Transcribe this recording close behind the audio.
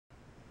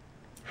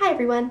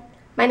everyone,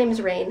 my name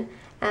is Rain,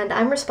 and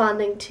I'm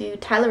responding to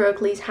Tyler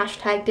Oakley's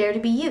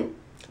 #DareToBeYou.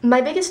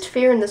 My biggest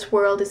fear in this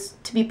world is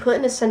to be put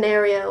in a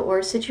scenario or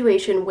a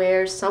situation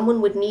where someone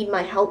would need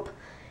my help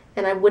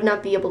and I would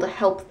not be able to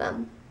help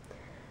them.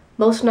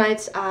 Most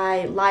nights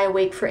I lie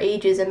awake for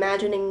ages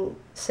imagining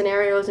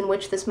scenarios in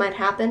which this might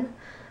happen,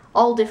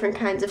 all different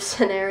kinds of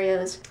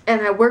scenarios,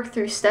 and I work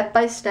through step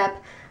by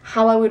step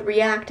how I would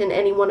react in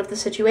any one of the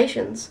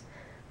situations.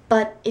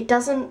 But it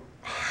doesn't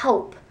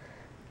help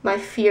my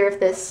fear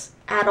of this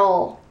at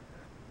all.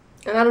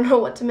 And I don't know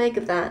what to make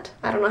of that.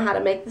 I don't know how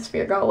to make this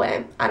fear go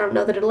away. I don't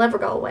know that it'll ever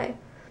go away.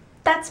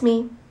 That's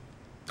me.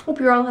 Hope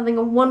you're all having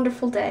a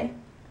wonderful day.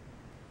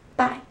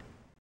 Bye.